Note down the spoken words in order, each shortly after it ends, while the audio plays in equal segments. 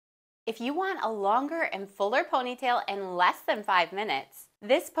If you want a longer and fuller ponytail in less than 5 minutes,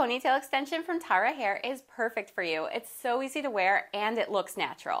 this ponytail extension from Tara Hair is perfect for you. It's so easy to wear and it looks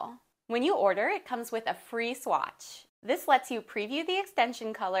natural. When you order, it comes with a free swatch. This lets you preview the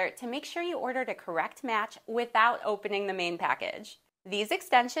extension color to make sure you ordered a correct match without opening the main package. These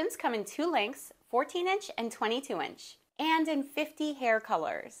extensions come in 2 lengths, 14-inch and 22-inch, and in 50 hair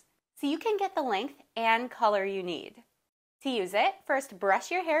colors, so you can get the length and color you need. To use it, first brush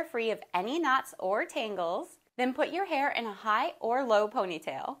your hair free of any knots or tangles, then put your hair in a high or low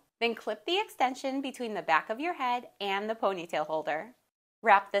ponytail. Then clip the extension between the back of your head and the ponytail holder.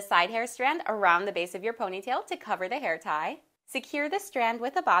 Wrap the side hair strand around the base of your ponytail to cover the hair tie. Secure the strand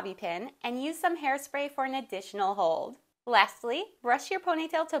with a bobby pin and use some hairspray for an additional hold. Lastly, brush your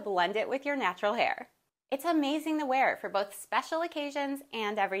ponytail to blend it with your natural hair. It's amazing to wear for both special occasions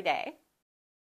and every day.